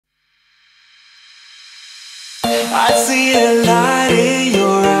I see the light in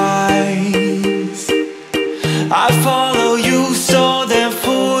your eyes. I follow you so damn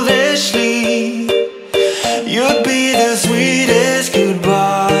foolishly. You'd be the sweetest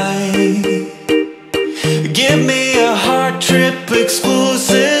goodbye. Give me a heart trip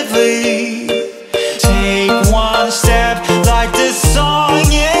exclusively. Take one step like this song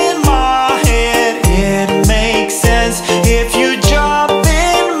in my head. It makes sense if you jump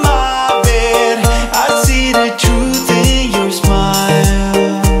in my bed. I see the truth in your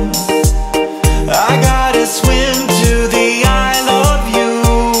smile. I gotta swim to the I love you.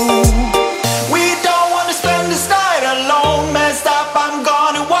 We don't wanna spend this night alone. Messed up, I'm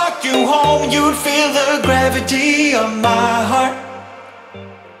gonna walk you home. You'd feel the gravity of my heart.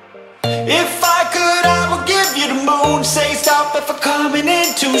 If I could, I would give you the moon. Say stop if I'm coming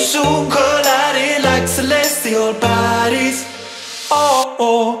in too soon. Colliding like celestial bodies. Oh,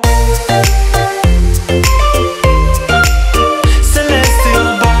 oh. Celestial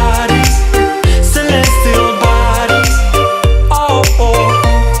bodies. Celestial bodies. Oh, oh.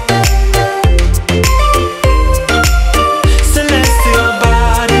 Celestial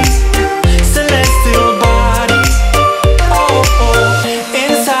bodies. Celestial bodies. Oh, oh.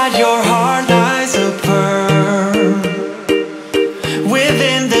 Inside your heart lies a pearl.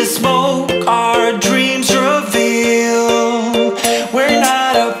 Within the smoke our dreams reveal. We're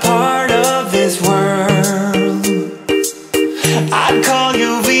not a part of this world. I'd call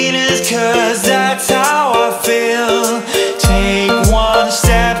you Venus, cause that's how I feel. Take one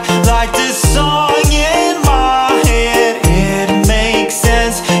step like this song in my head. It makes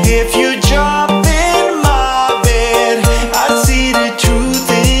sense if you jump in my bed. I see the truth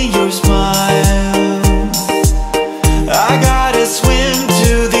in your smile. I gotta swim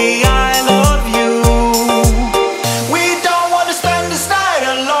to the I love you. We don't wanna spend this night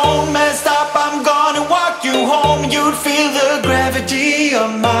alone. Messed up, I'm gonna walk you home. You'd feel the gravity of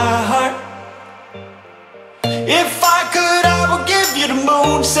my heart. If I could, I would give you the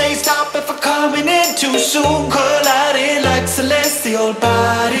moon. Say stop if I'm coming in too soon. Colliding like celestial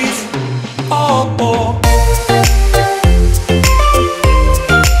bodies. Oh, oh.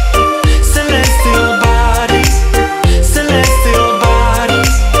 Celestial bodies. Celestial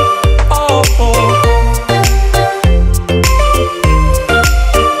bodies. Oh, oh.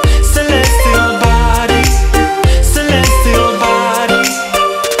 Celestial bodies. Celestial bodies.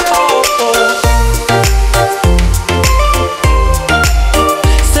 Oh, oh.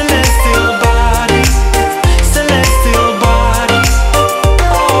 Celestial bodies. Celestial bodies.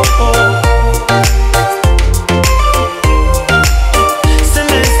 Oh, oh.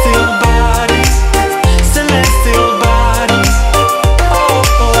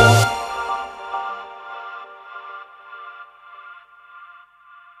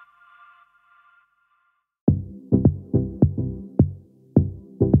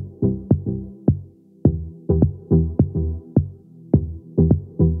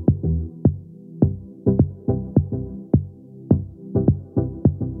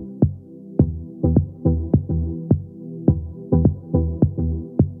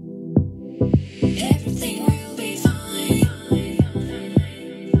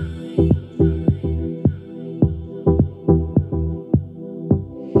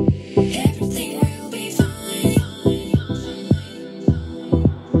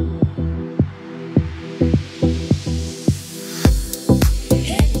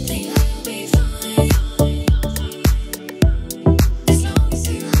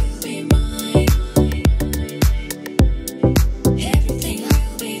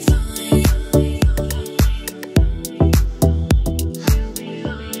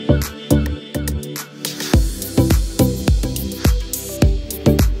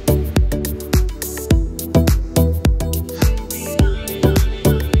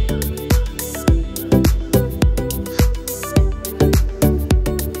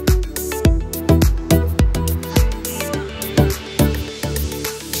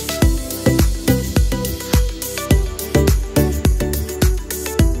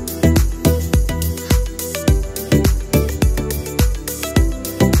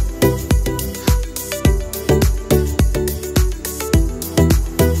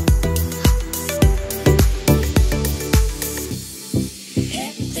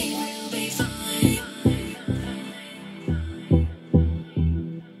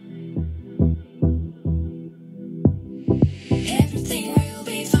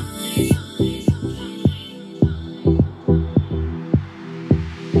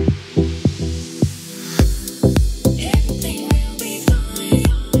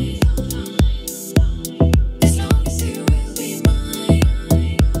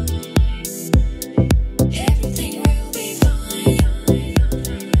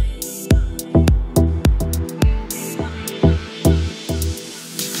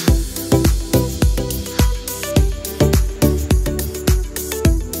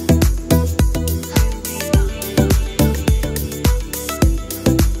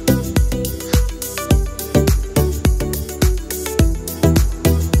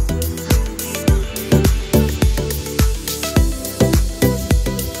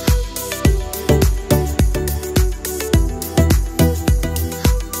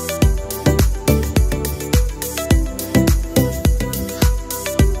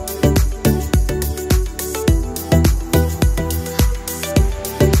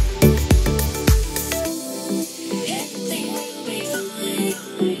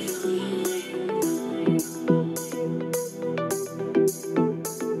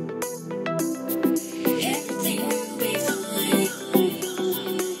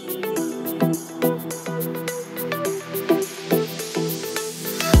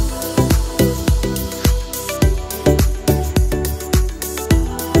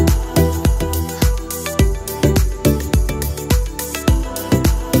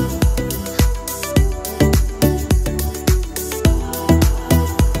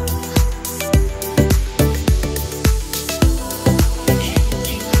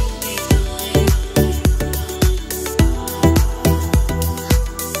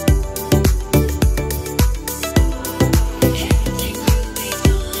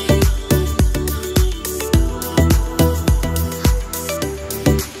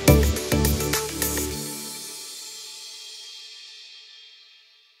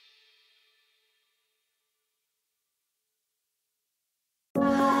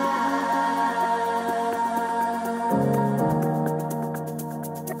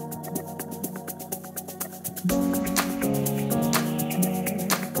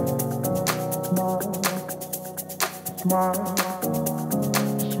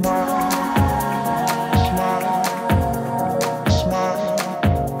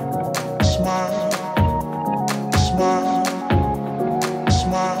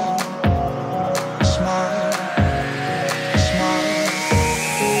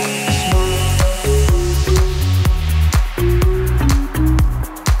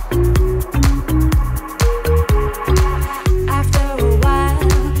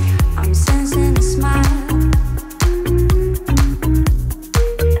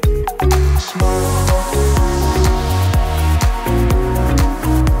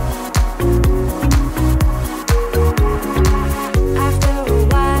 After a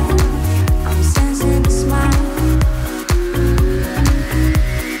while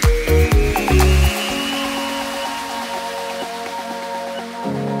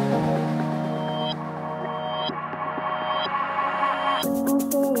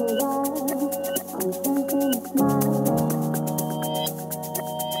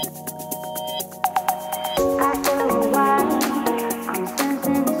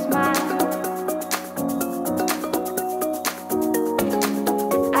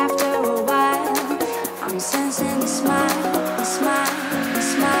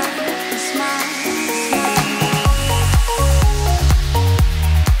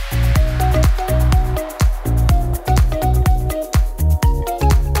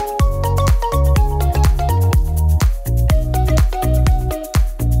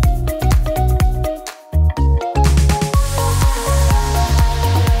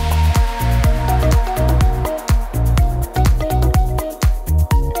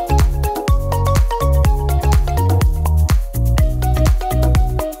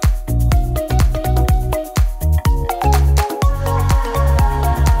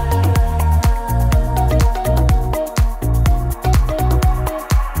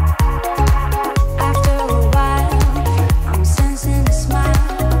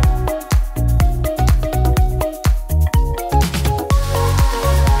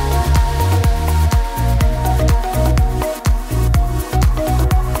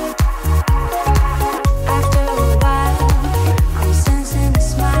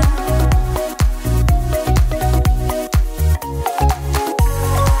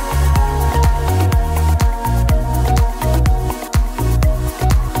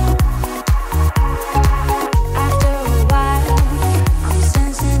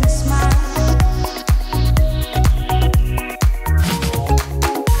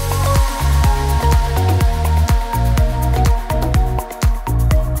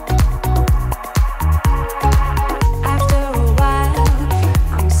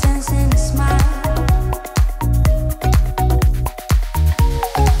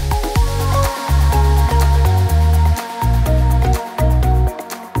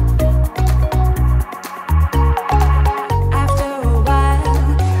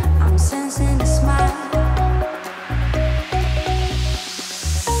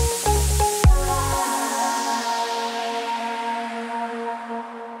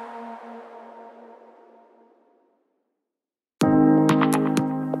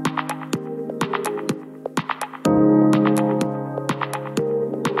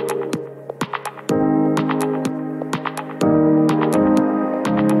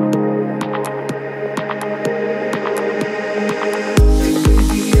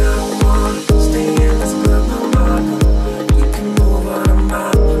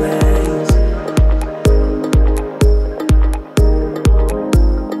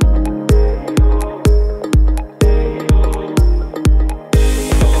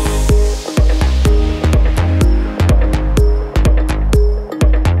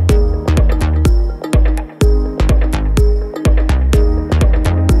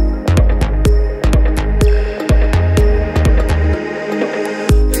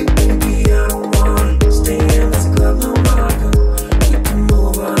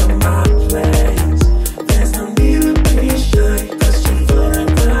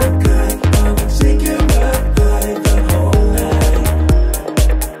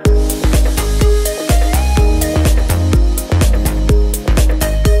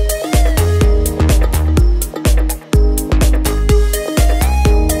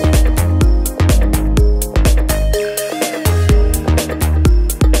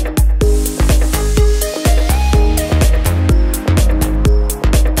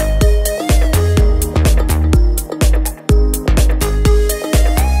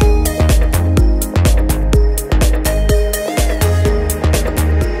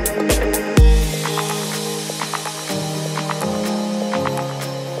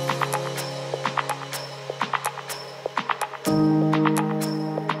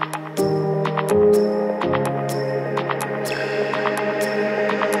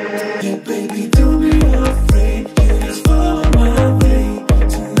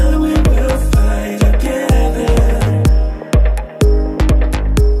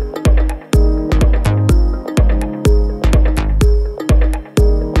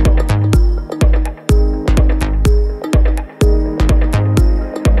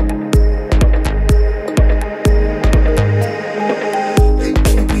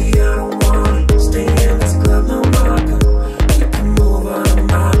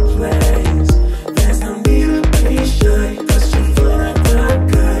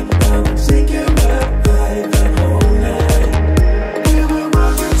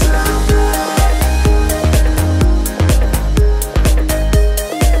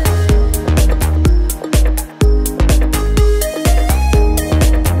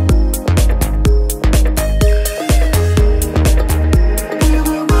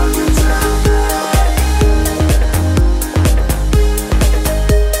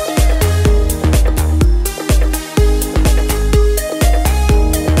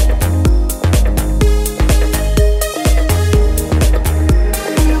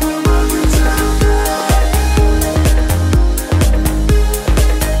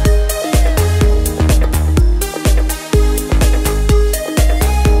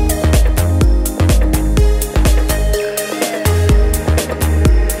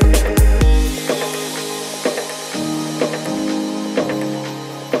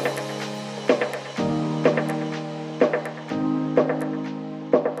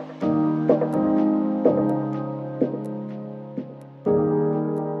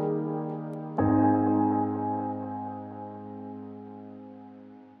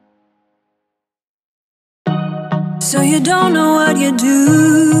So you don't know what you're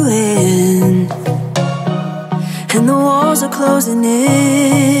doing, and the walls are closing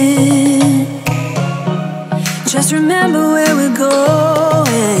in. Just remember where we're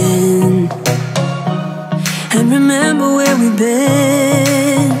going, and remember where we've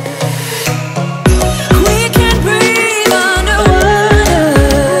been. We can breathe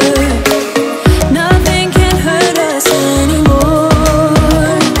underwater, nothing can hurt us anymore.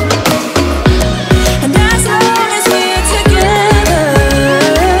 And as long as we're together,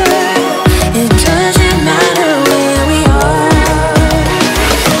 it doesn't matter where we are.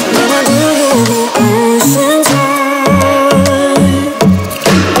 When I do hear the ocean's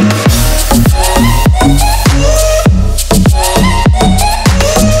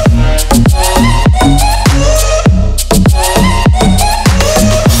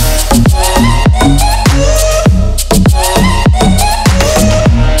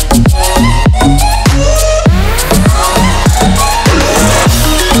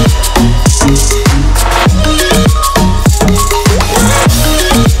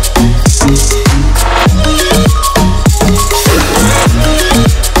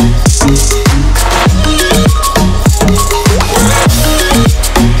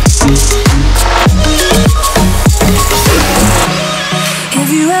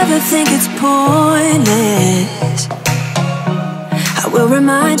think it's pointless, I will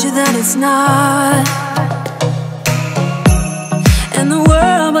remind you that it's not. And the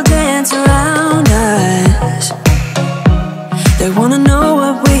world will dance around us, they wanna know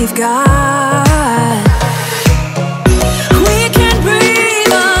what we've got. We can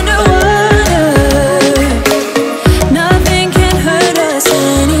breathe underwater, nothing can hurt us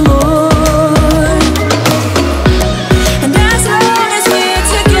anymore.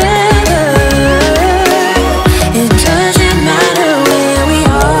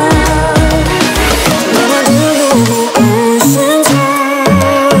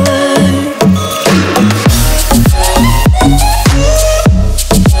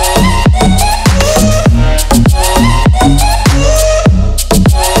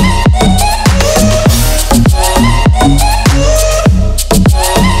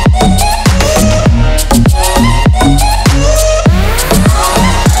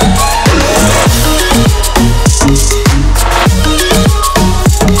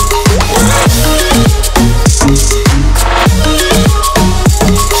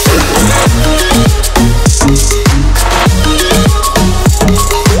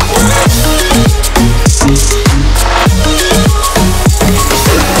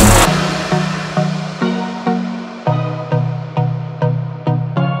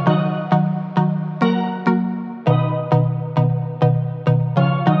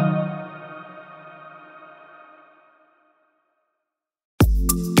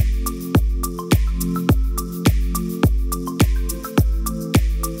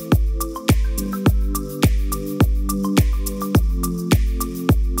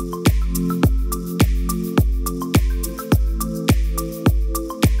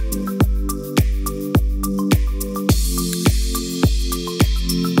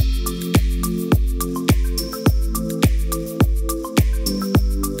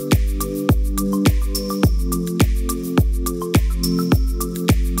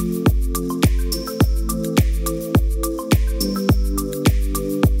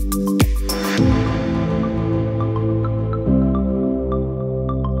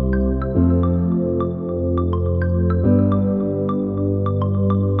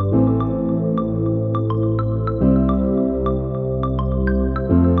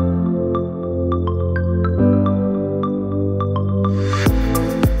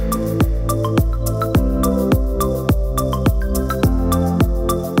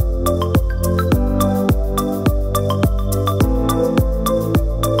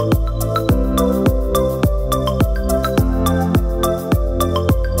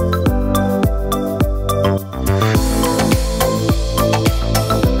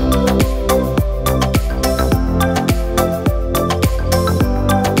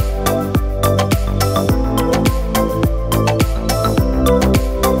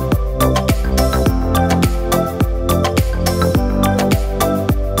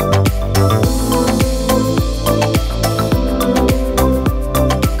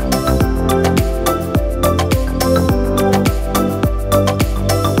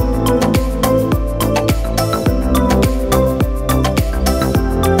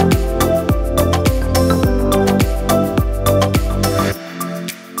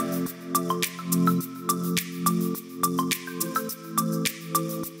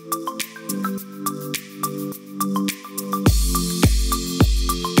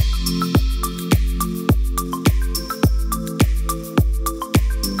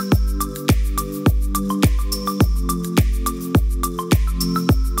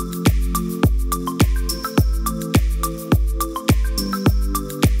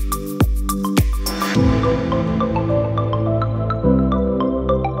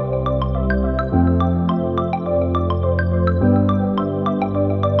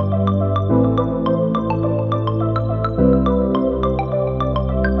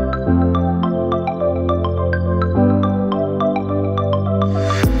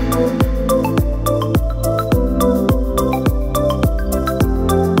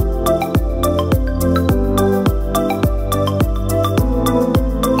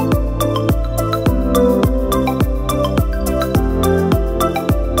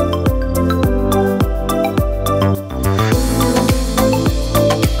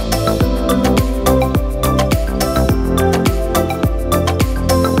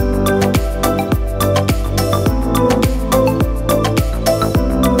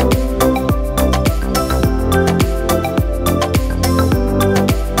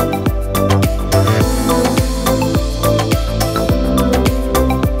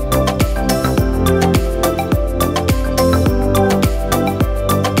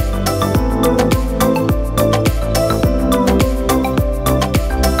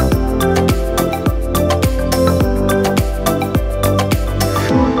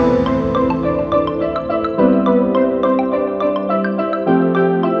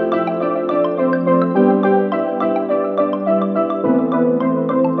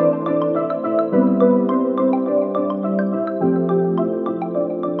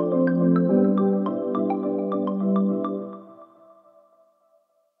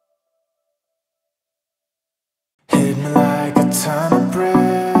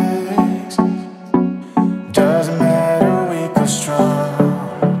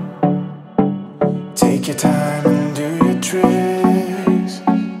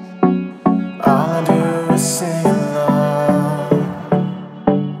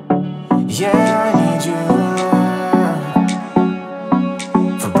 Yeah, I need you around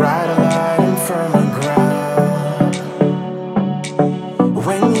for brighter light and firmer ground.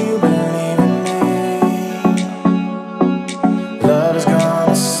 When you believe in me, love is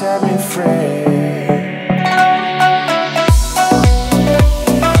gonna set me free.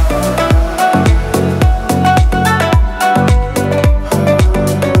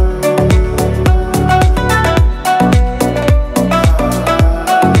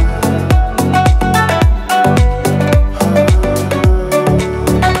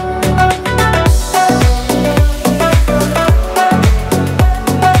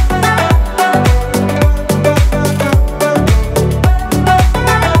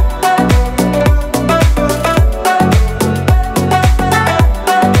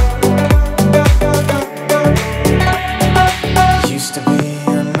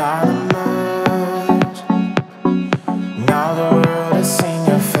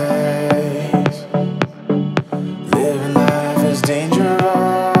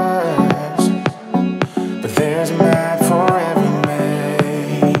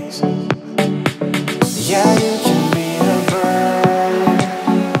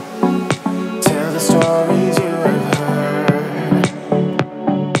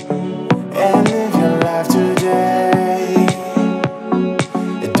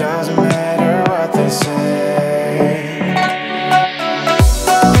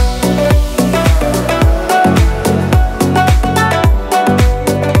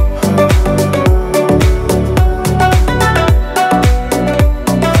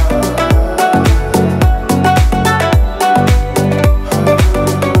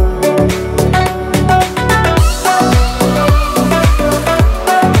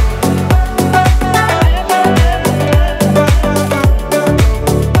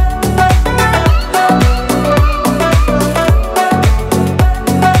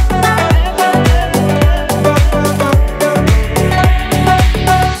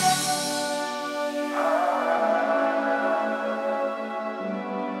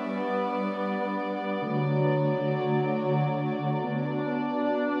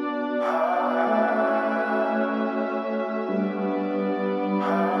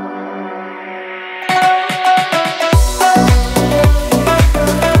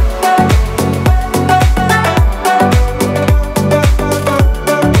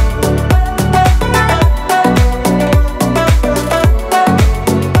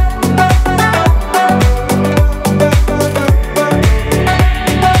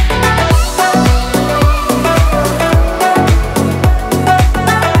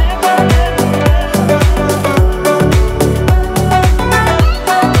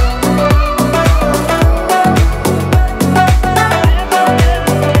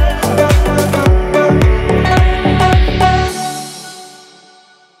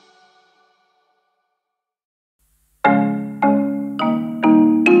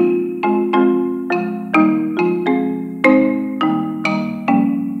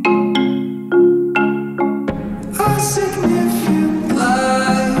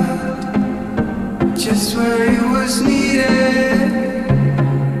 Just where it was needed,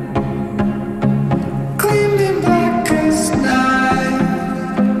 gleaming black as night,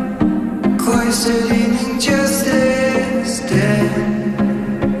 cloistered in injustice, dead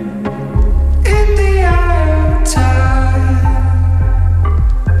in the eye of time.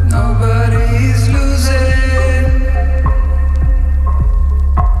 Nobody is losing,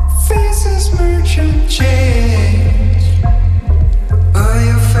 faces merge and change, but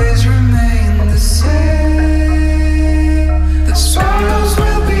your face remains the same. The sorrows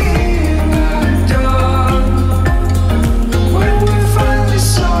will be in our dawn. When we're finally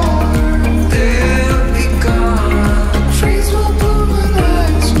sober, they'll be gone. Trees will bloom and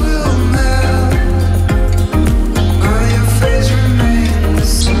ice will melt, but your face remains the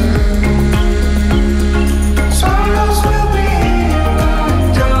same. Sorrows will be in our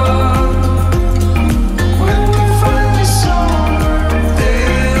dawn. When we're finally sober,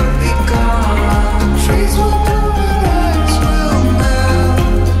 they'll be gone. Trees will bloom and ice will melt,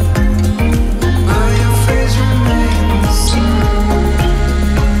 but your face remains the same.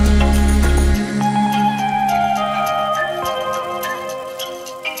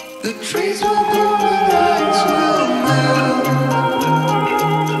 The trees will bloom and ice will melt,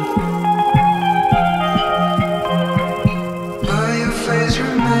 but your face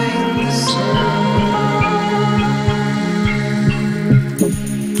remains the same.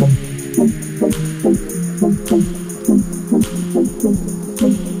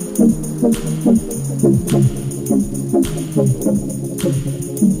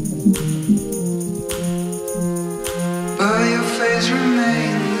 But your face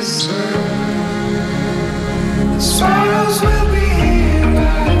remains the same.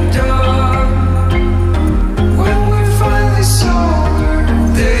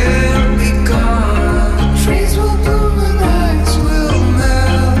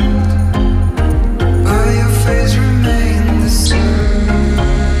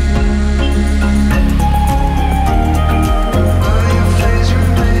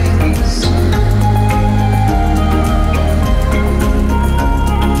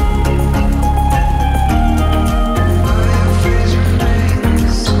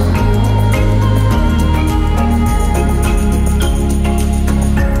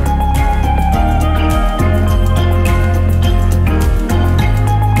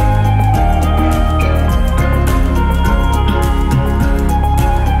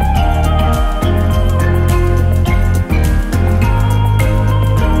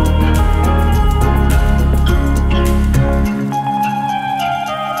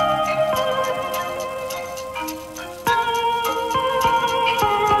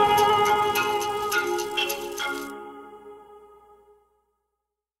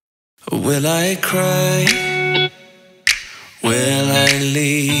 Will I cry? Will I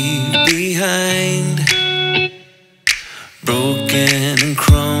leave behind broken and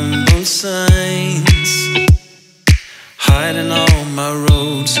crumbled signs, hiding all my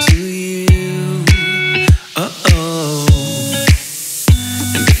roads to you? Uh-oh.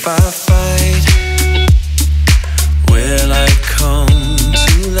 And if I fight, will I come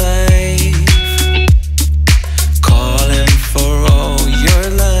to life, calling for all your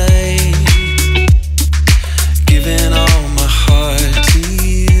light, giving all my heart to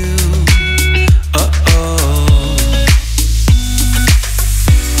you? Uh-oh.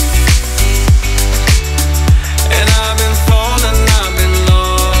 And I've been falling, I've been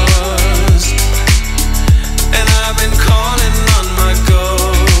lost, and I've been calling on my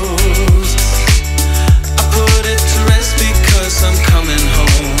ghost. I put it to rest because I'm coming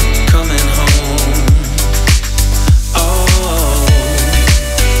home, coming home. Oh.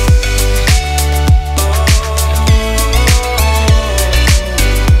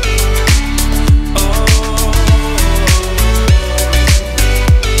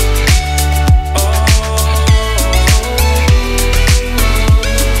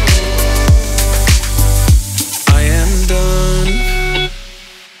 I am done.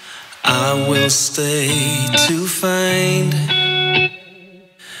 I will stay to find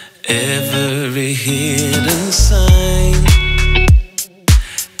every hidden sign,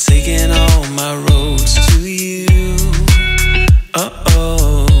 taking all my roads to you.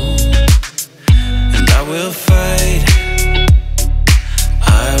 Uh-oh. And I will fight,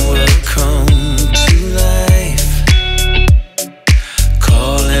 I will come to life,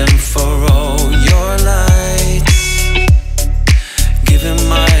 calling for all your lights, giving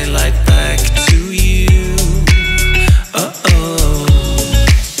my light back to you. Uh-oh.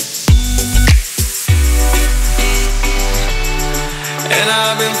 And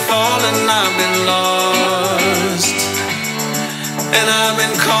I've been falling, I've been lost, and I've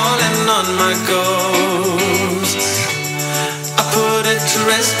been calling on my ghost. I put it to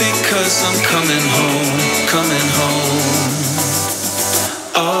rest because I'm coming home, coming home.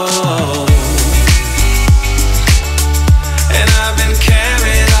 Oh. And I've been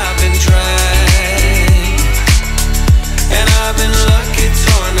carried, I've been dragged, and I've been lucky,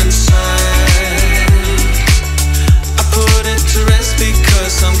 torn inside. I put it to rest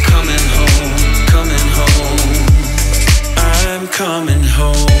because I'm coming home, coming home. I'm coming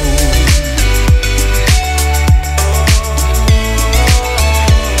home.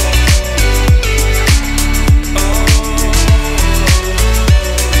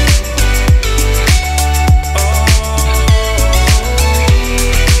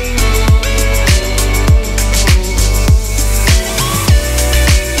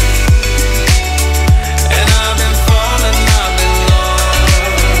 And I've been falling, I've been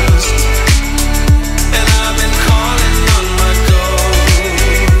lost, and I've been calling on my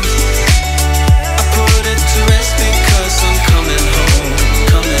ghost.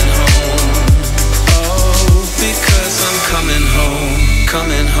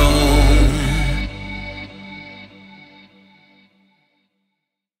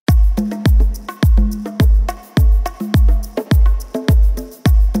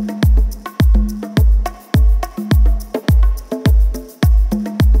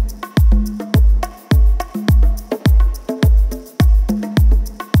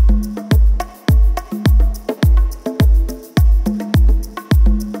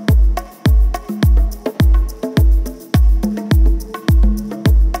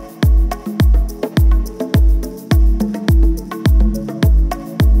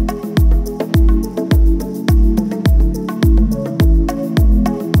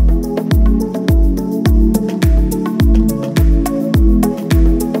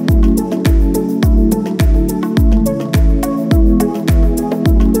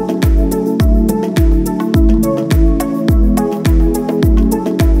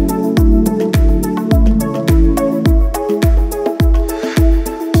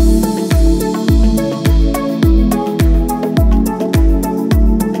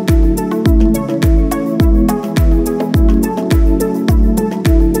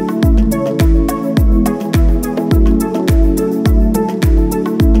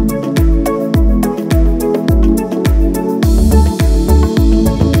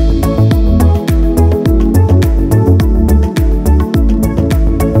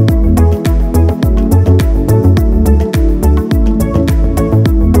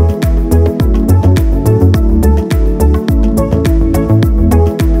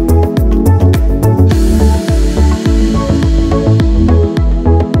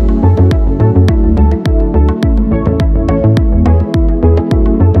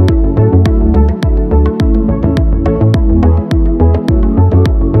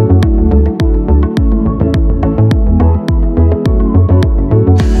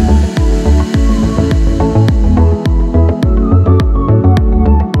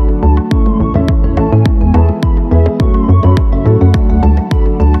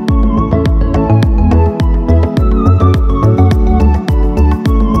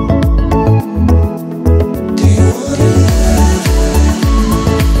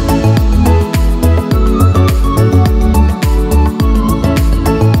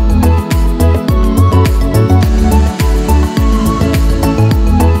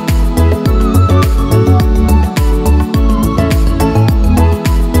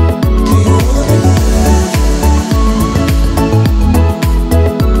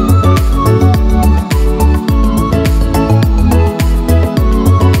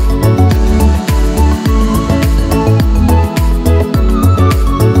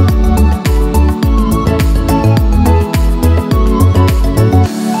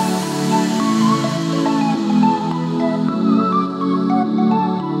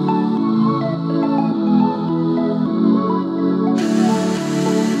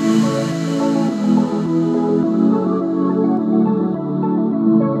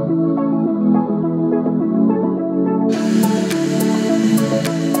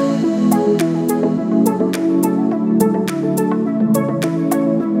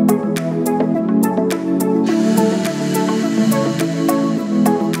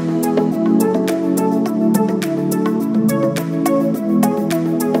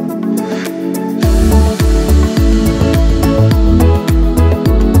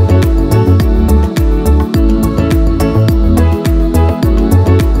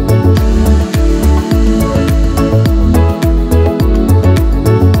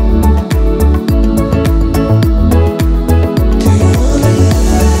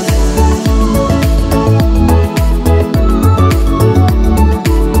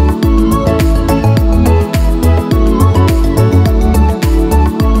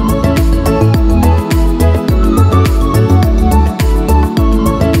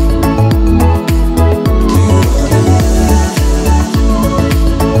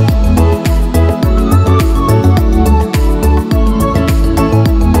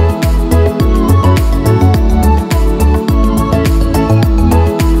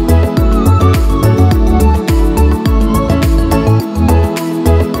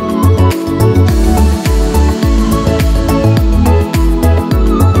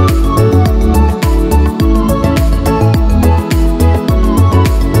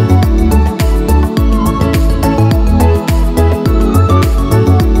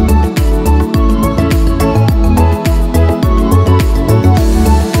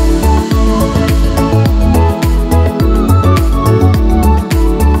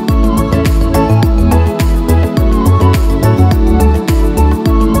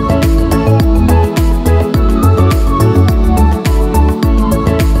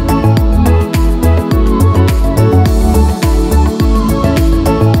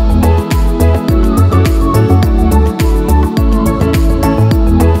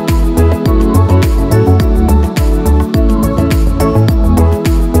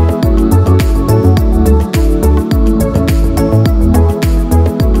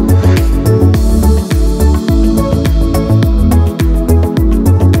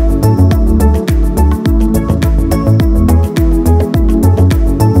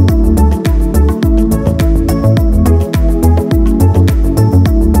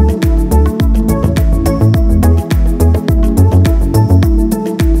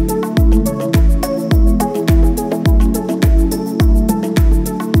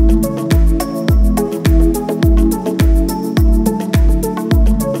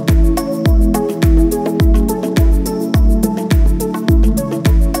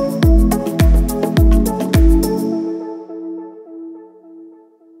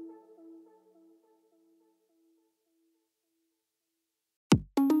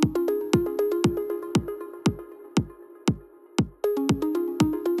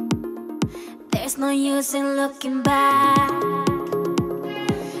 There's no use in looking back.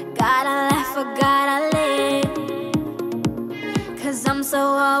 Gotta laugh or gotta live, 'cause I'm so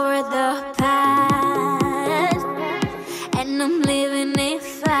over the past, and I'm living it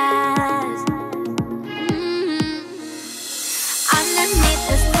fast. Underneath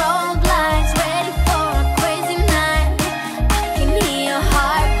the strobe lights, ready for a crazy night. I can hear your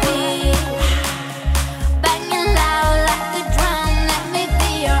heartbeat banging loud like a drum. Let me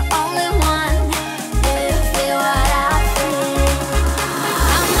be your only one. Do you feel what I feel?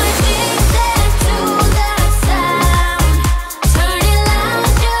 I'm addicted to the sound. Turn it loud,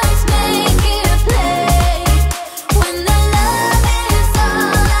 just make it play. When the love is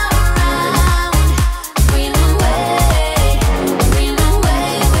all around, dream away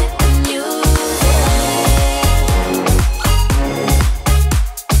with the music.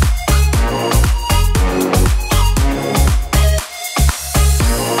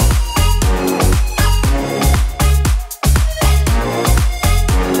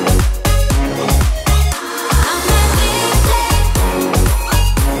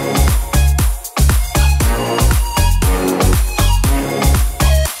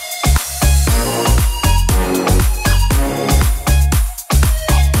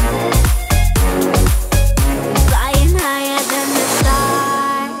 Flying higher than the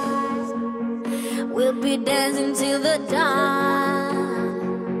stars, we'll be dancing till the dawn.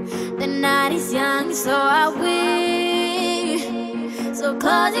 The night is young, so are we. So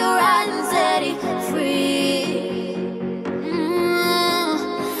close your eyes and set it free.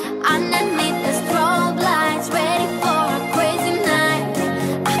 Underneath the strobe lights, ready for a crazy night.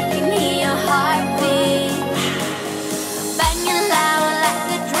 I can hear your heartbeat banging loud like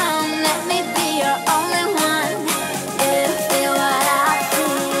a drum. Let me be your only one. Do you feel what I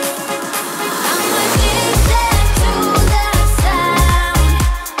feel? I'm addicted to the sound.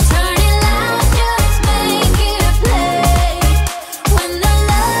 Turn it loud, just make it play. When the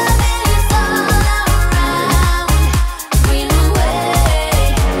love is all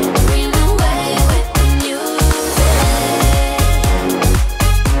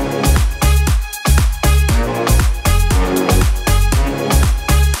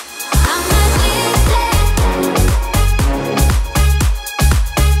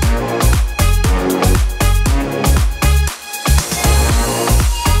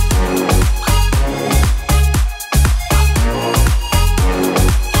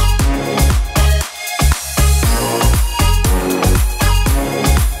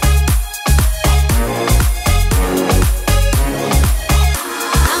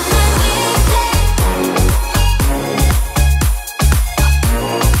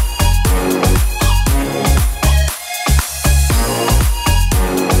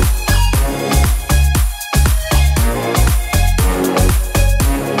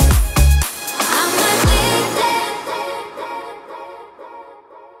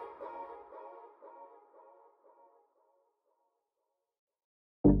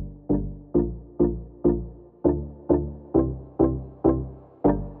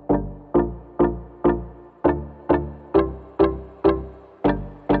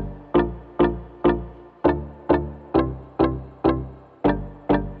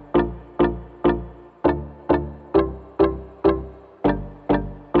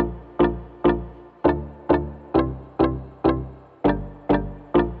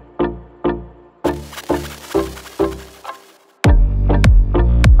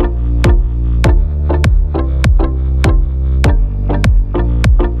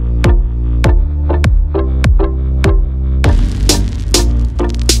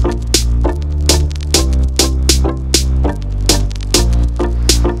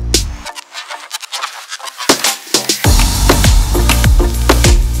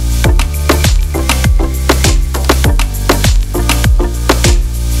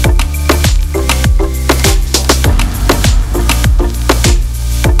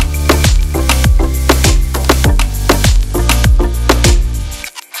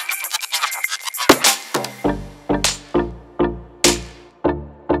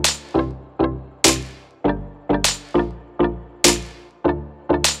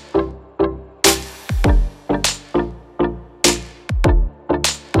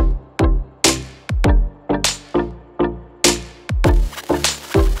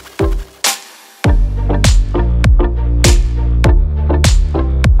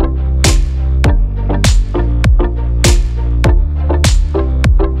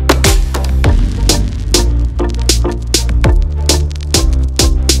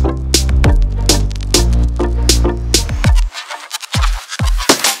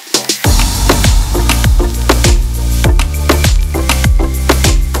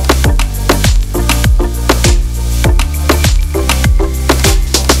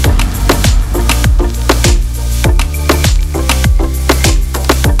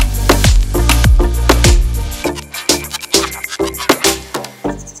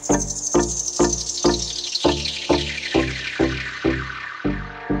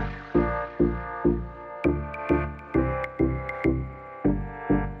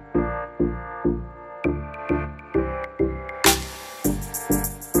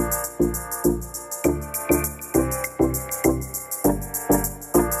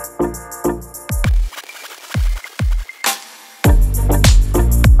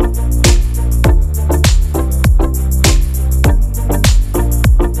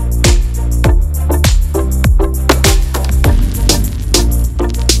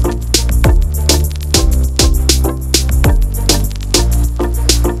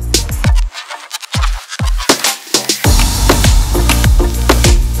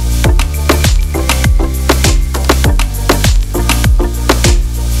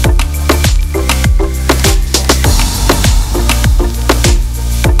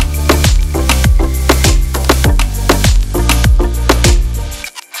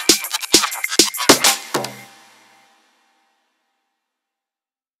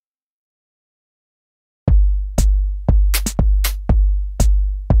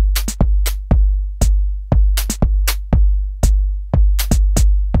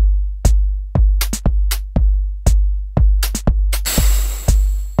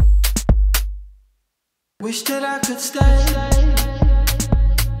Wish that I could stay.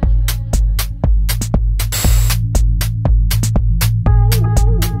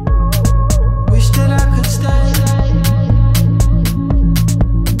 Wish that I could stay.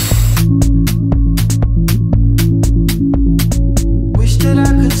 Wish that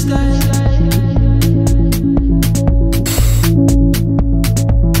I could stay.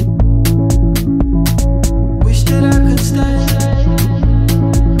 Wish that I could stay.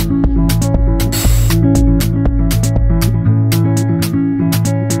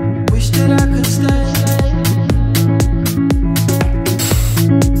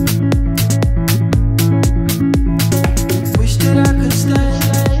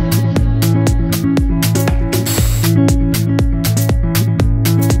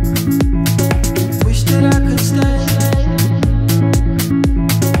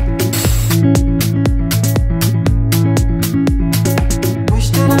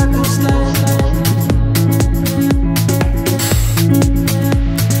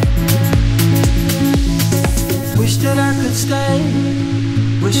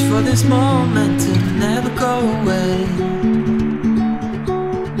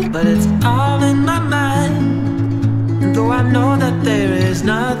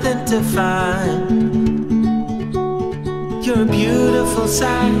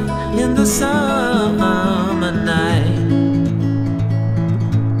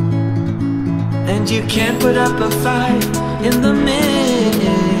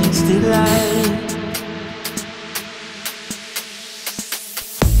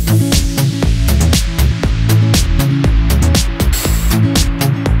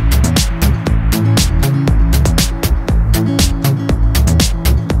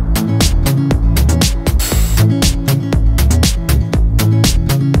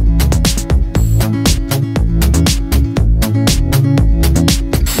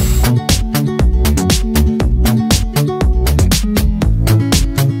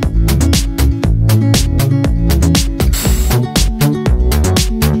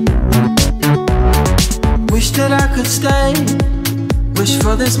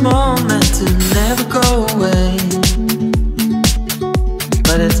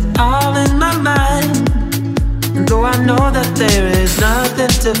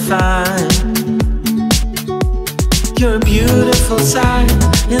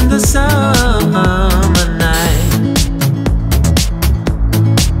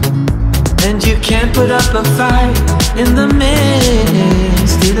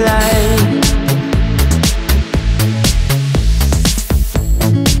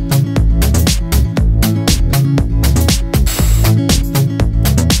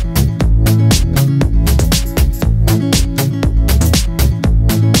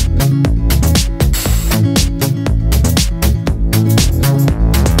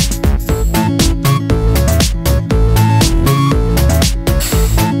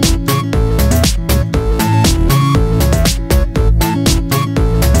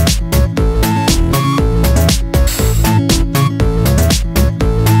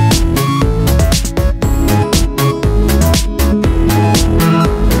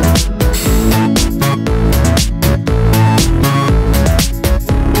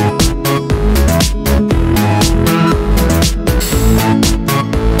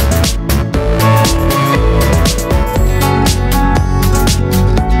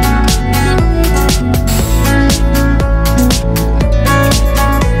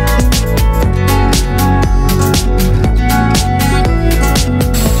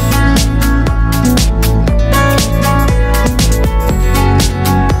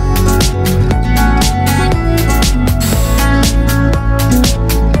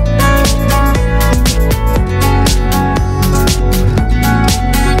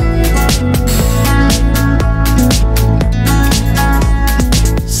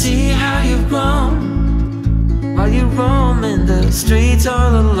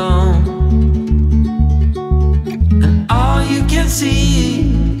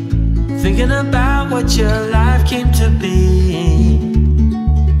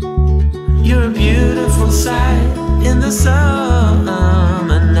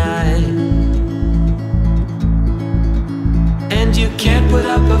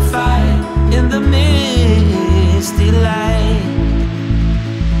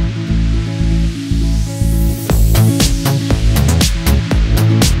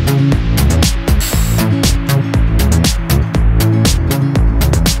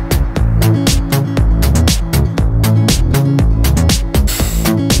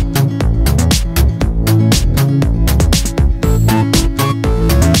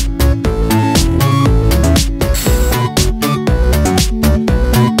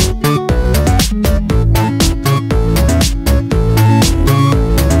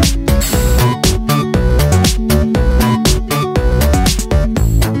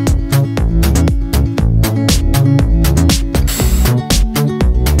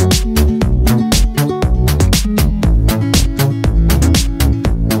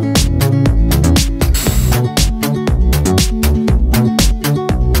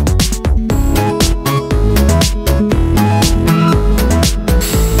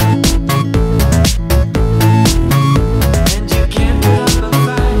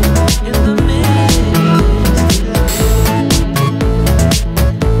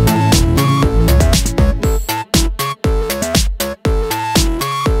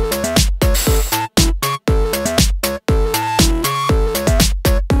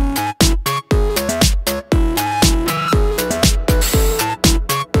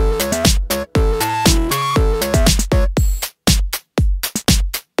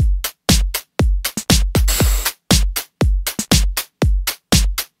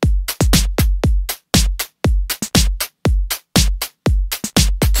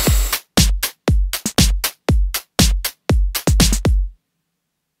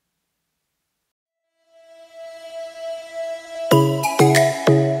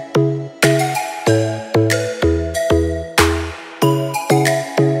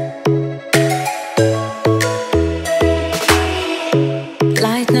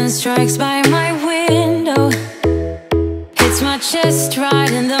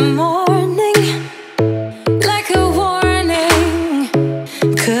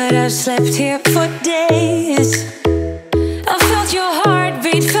 I've slept here for days. I felt your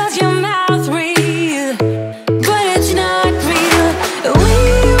heartbeat, felt your mouth breathe, but it's not real.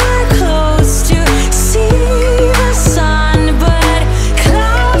 We were close to see the sun, but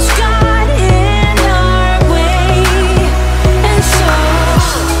clouds got in our way, and so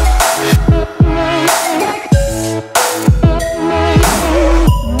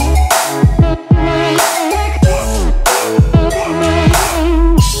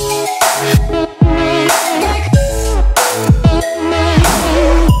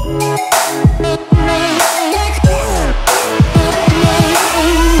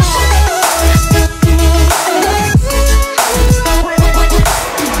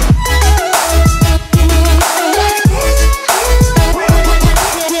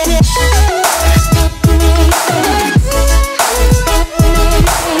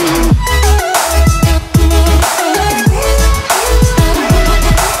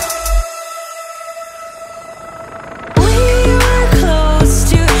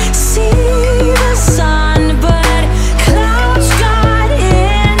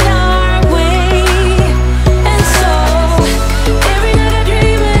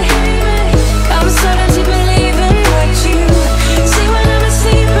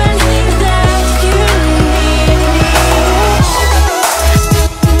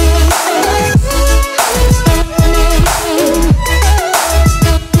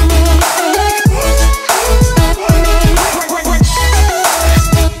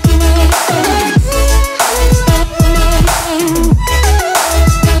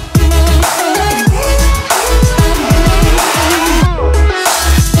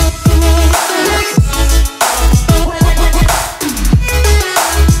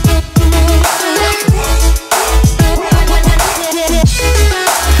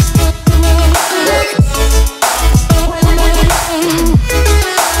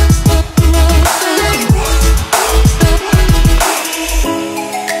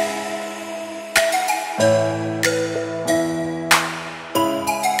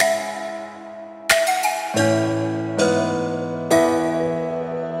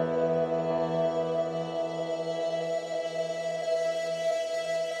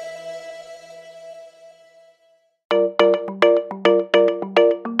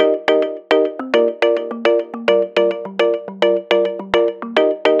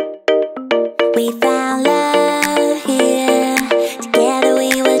we found love here. Together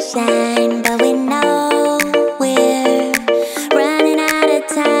we will shine, but we know we're running out of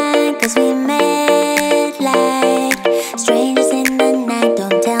time, 'cause we met like strangers in the night.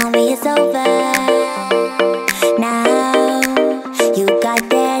 Don't tell me it's over now. You got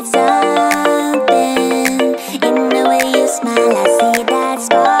that something in the way you smile. I see that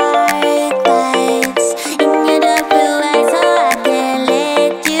spark lights in your dark blue eyes, so I can't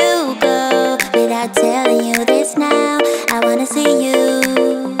let you go without telling you this now. I wanna see you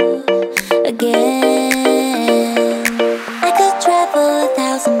again. I could travel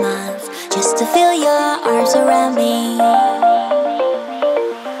 1,000 miles just to feel your arms around me.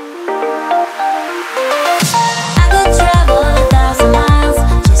 I could travel 1,000 miles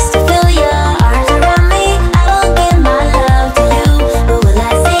just to feel your arms around me. I will give my love to you, but will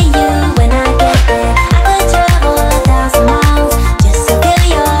I see you when I get there? I could travel 1,000 miles just to feel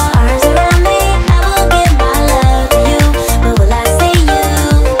your arms around me. I will give my love to you, but will I see you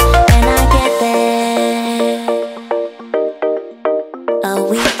when I get there? Oh,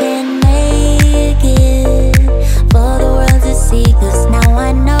 we can make it for the world to see, 'cause now I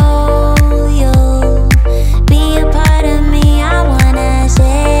know you'll be a part of me. I wanna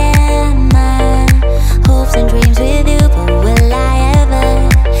share my hopes and dreams with you, but will I ever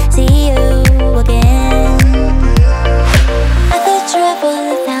see you again? I could travel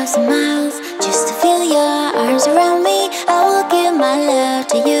 1,000 miles just to feel your arms around me. I will give my love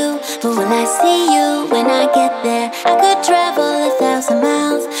to you, but will I see you when I get there? I could travel 1,000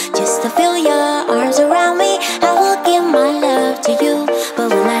 miles just to feel your arms around me. I will give my love to you, but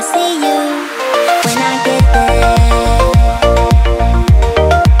will I see you when I get there?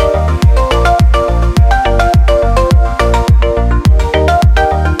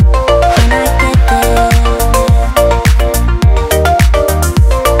 When I get there.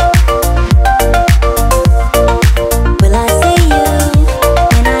 Will I see you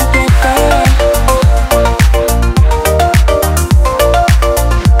when I get there?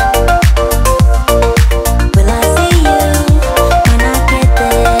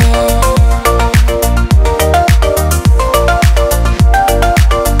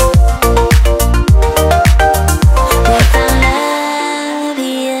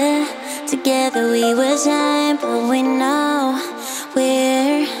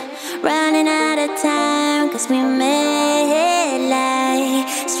 a time, 'cause we met like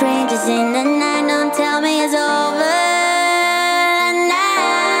strangers in the night. Don't tell me it's over now.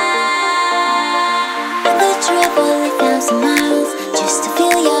 I could travel 1,000 miles just to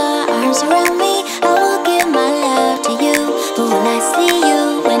feel your arms around me. I will give my love to you, but when I see you,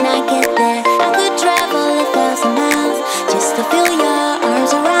 when I get there, I could travel 1,000 miles just to feel your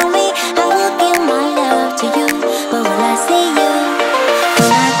arms around me. I will give my love to you, but when I see you,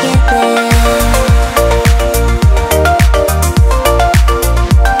 when I get there.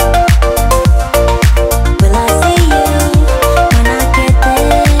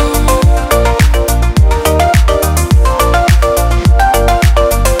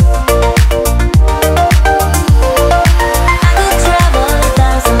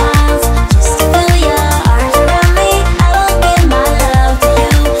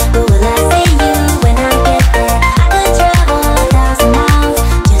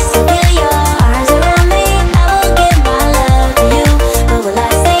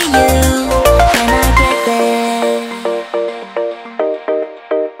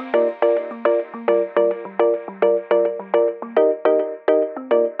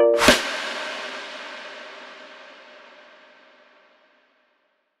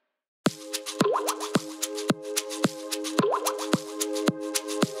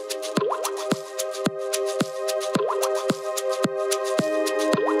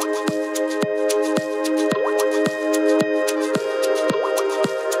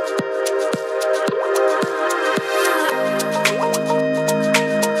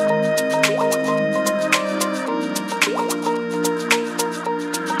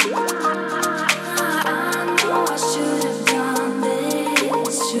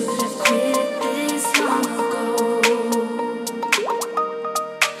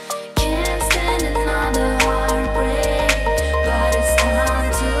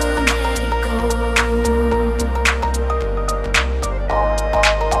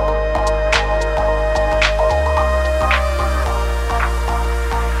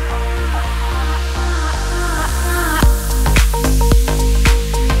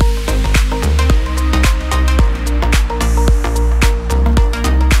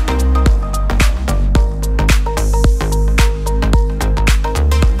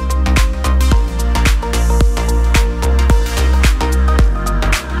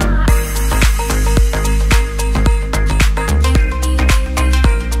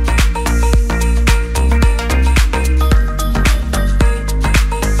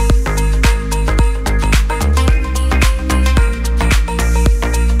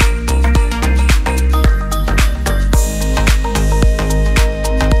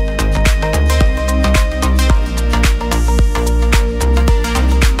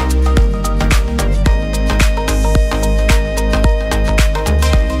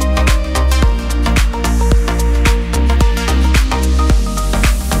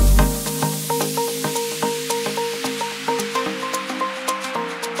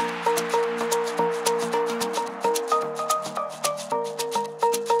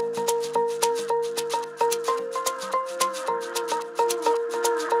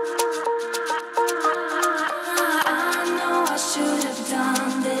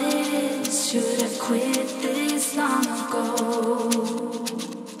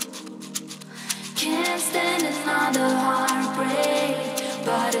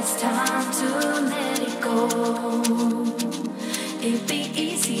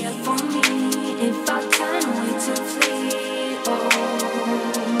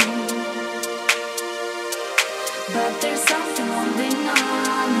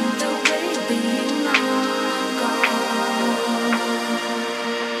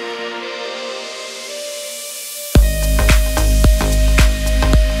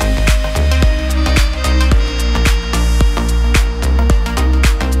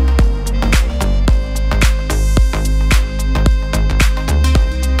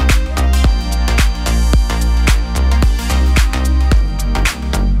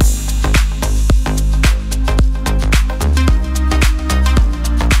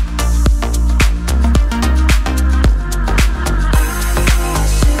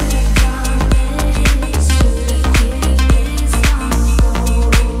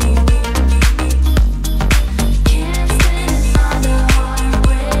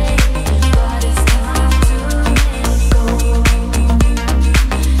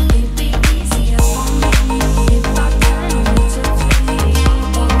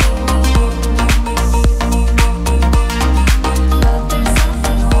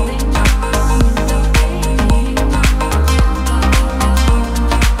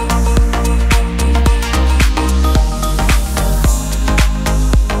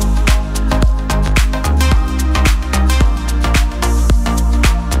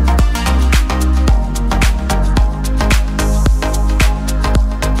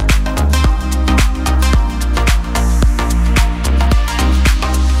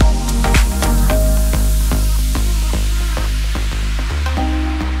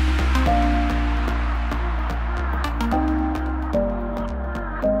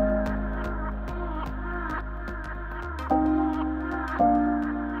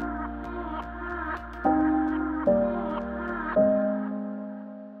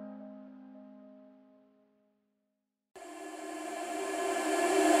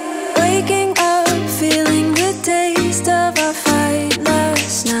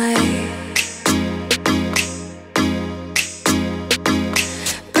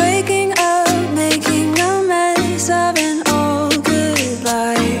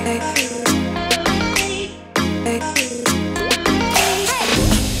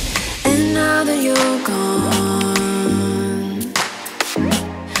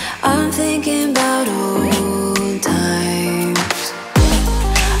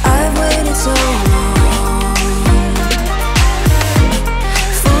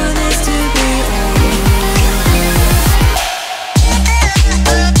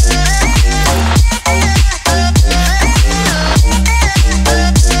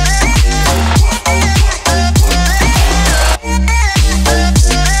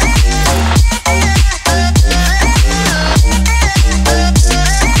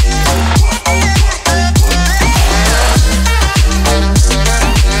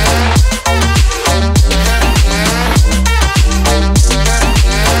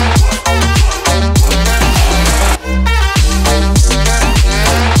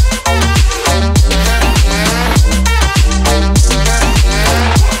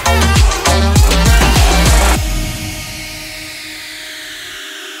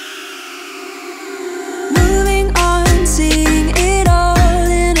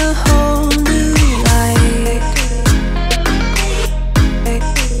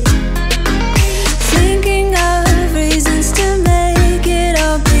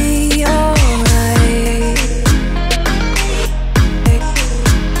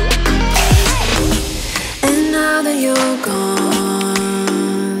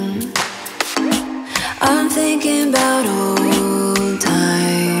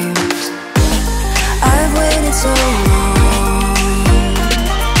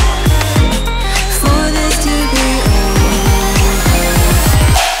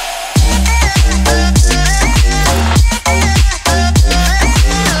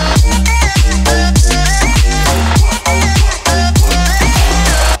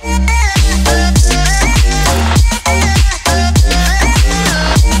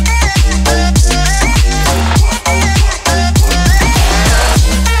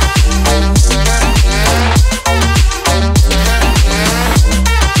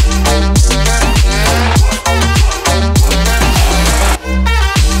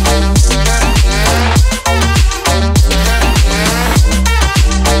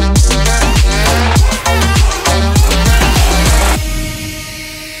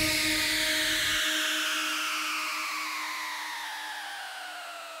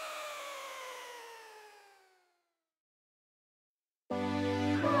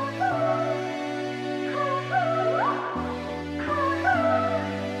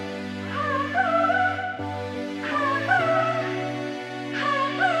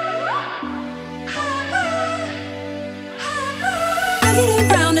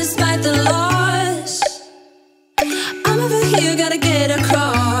 it round despite the loss. I'm over here, gotta get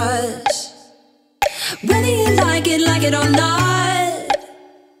across. Whether you like it or not,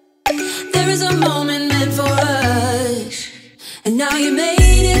 there is a moment meant for us. And now you made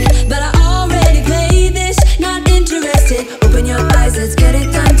it, but I already played this. Not interested, open your eyes, let's get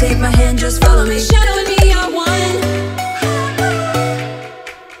it done. Take my hand, just follow me. Shadow and me are one.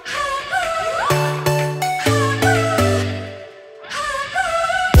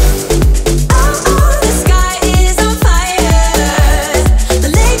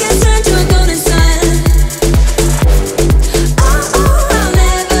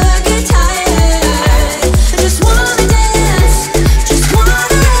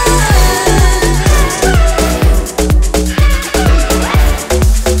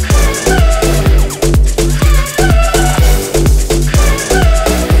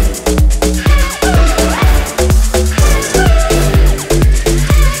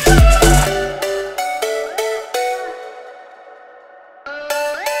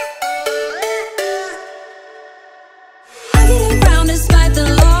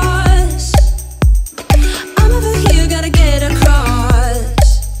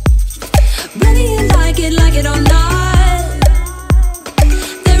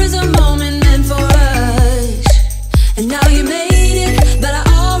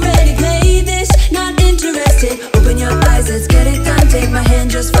 Let's get it done, take my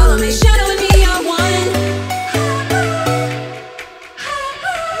hand, just follow me.